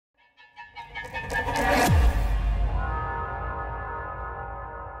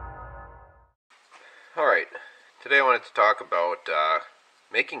Today I wanted to talk about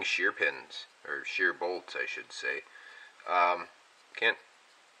making shear pins, or shear bolts I should say. Can't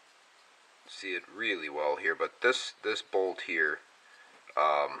see it really well here, but this bolt here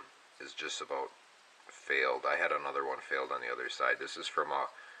is just about failed. I had another one failed on the other side. This is from a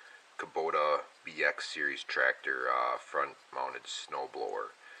Kubota BX series tractor, front mounted snowblower,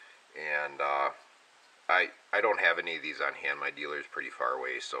 and I don't have any of these on hand. My dealer is pretty far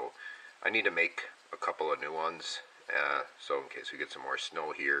away, so I need to make a couple of new ones, so in case we get some more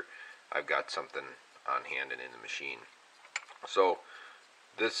snow here, I've got something on hand and in the machine. So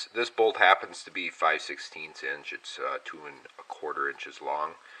this bolt happens to be 5/16 inch. It's 2 1/4 inches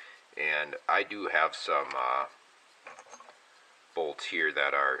long, and I do have some bolts here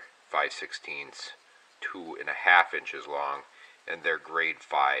that are 5/16, 2 1/2 inches long, and they're grade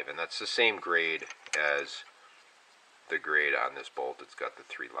 5, and that's the same grade as the grade on this bolt. It's got the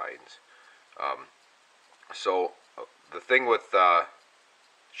 3 lines. So the thing with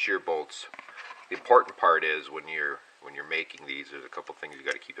shear bolts, the important part is when you're making these, there's a couple things you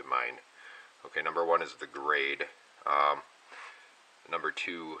got to keep in mind. Okay, number one is the grade. Number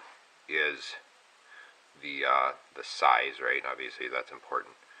two is the size, right? Obviously that's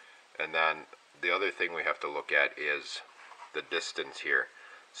important. And then the other thing we have to look at is the distance here.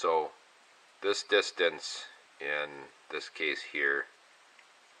 So this distance in this case here,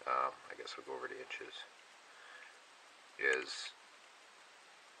 I guess we'll go over to inches, is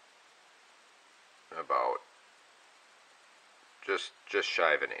about just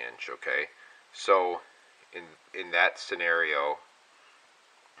shy of an inch. Okay, so in that scenario,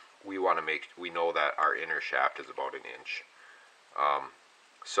 we know that our inner shaft is about an inch.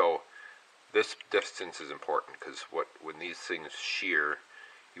 So this distance is important because when these things shear,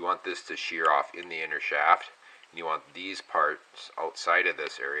 you want this to shear off in the inner shaft, and you want these parts outside of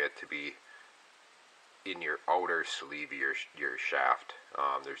this area to be in your outer sleeve of your shaft.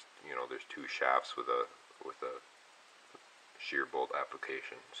 There's 2 shafts with a shear bolt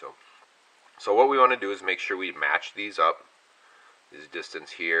application. So what we want to do is make sure we match these up, this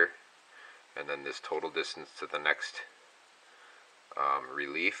distance here, and then this total distance to the next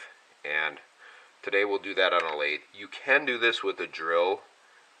relief. And today we'll do that on a lathe. You can do this with a drill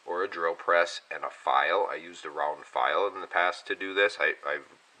or a drill press and a file. I used a round file in the past to do this. I've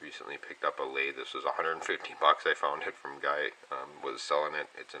recently picked up a lathe. This was 150 bucks. I found it from a guy was selling it.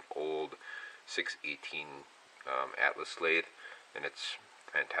 It's an old 618 Atlas lathe, and it's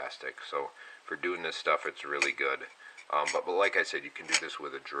fantastic. So for doing this stuff, it's really good. But like I said, you can do this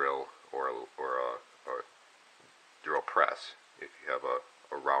with a drill or a drill press if you have a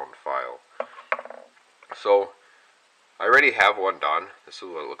round file. So I already have one done. This is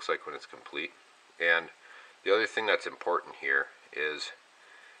what it looks like when it's complete. And the other thing that's important here is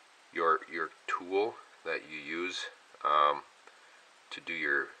your tool that you use to do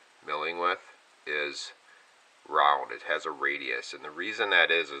your milling with is round. It has a radius, and the reason that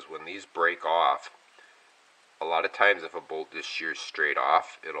is when these break off, a lot of times if a bolt just shears straight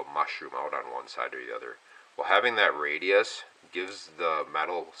off, it'll mushroom out on one side or the other. Well, having that radius gives the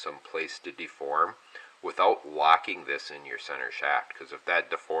metal some place to deform without locking this in your center shaft, because if that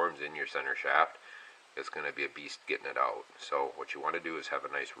deforms in your center shaft, it's going to be a beast getting it out. So what you want to do is have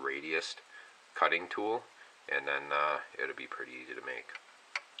a nice radius cutting tool, and then it'll be pretty easy to make.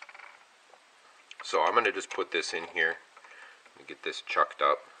 So I'm going to just put this in here and get this chucked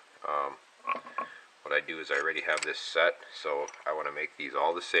up. What I do is I already have this set, so I want to make these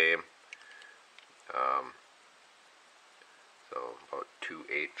all the same. So about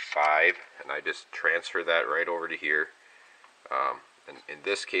 285, and I just transfer that right over to here. And in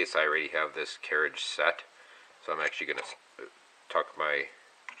this case, I already have this carriage set, so I'm actually going to tuck my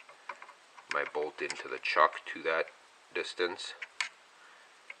bolt into the chuck to that distance,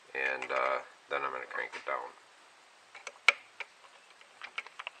 and then I'm going to crank it down.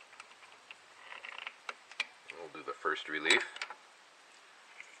 We'll do the first relief.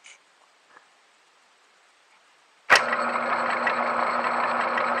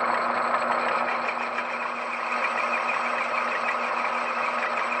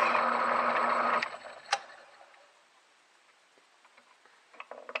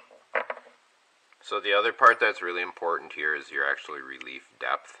 So the other part that's really important here is your actually relief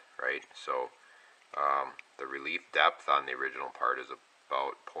depth, right? So the relief depth on the original part is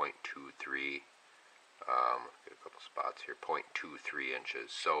about 0.23, get a couple spots here, 0.23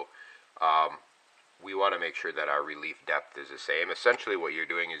 inches. So we want to make sure that our relief depth is the same. Essentially what you're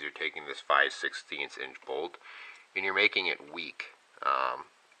doing is you're taking this 5/16 inch bolt and you're making it weak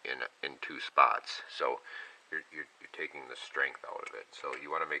in 2 spots. So you're taking the strength out of it. So you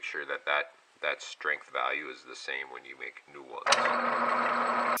want to make sure that that strength value is the same when you make new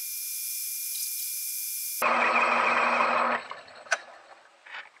ones.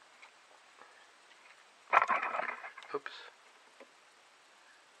 Oops.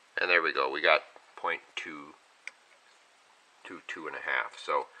 And there we go. We got 0.2 to 2.5.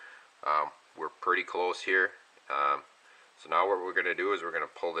 So we're pretty close here. So now what we're going to do is we're going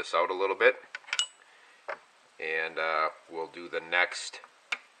to pull this out a little bit, and we'll do the next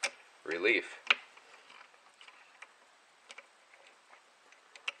relief.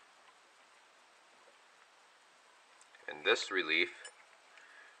 And this relief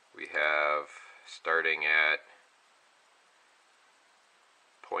we have starting at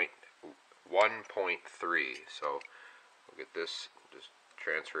 1.3. So we'll get this, just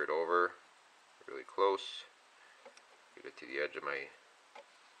transfer it over really close, get it to the edge of my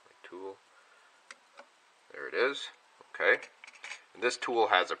tool. There it is. Okay. And this tool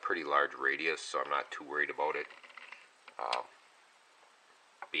has a pretty large radius, so I'm not too worried about it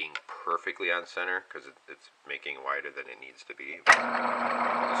being perfectly on center, because it's making wider than it needs to be.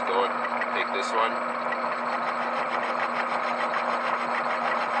 Just go and take this one.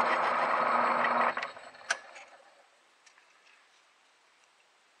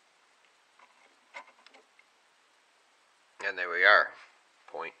 And there we are,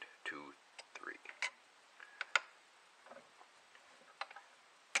 0.23.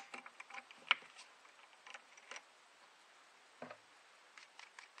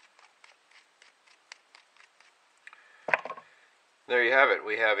 There you have it.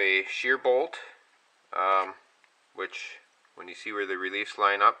 We have a shear bolt, which when you see where the reliefs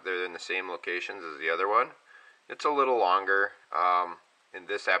line up, they're in the same locations as the other one. It's a little longer. In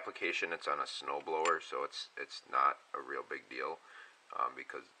this application, it's on a snowblower, so it's not a real big deal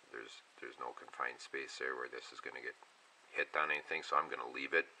because there's no confined space there where this is going to get hit on anything. So I'm going to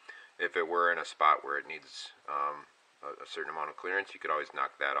leave it. If it were in a spot where it needs a certain amount of clearance, you could always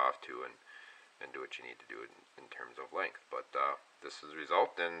knock that off too and do what you need to do in terms of length. But this is the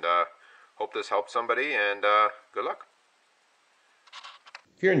result, and hope this helps somebody, and good luck.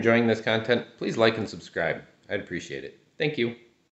 If you're enjoying this content, please like and subscribe. I'd appreciate it. Thank you.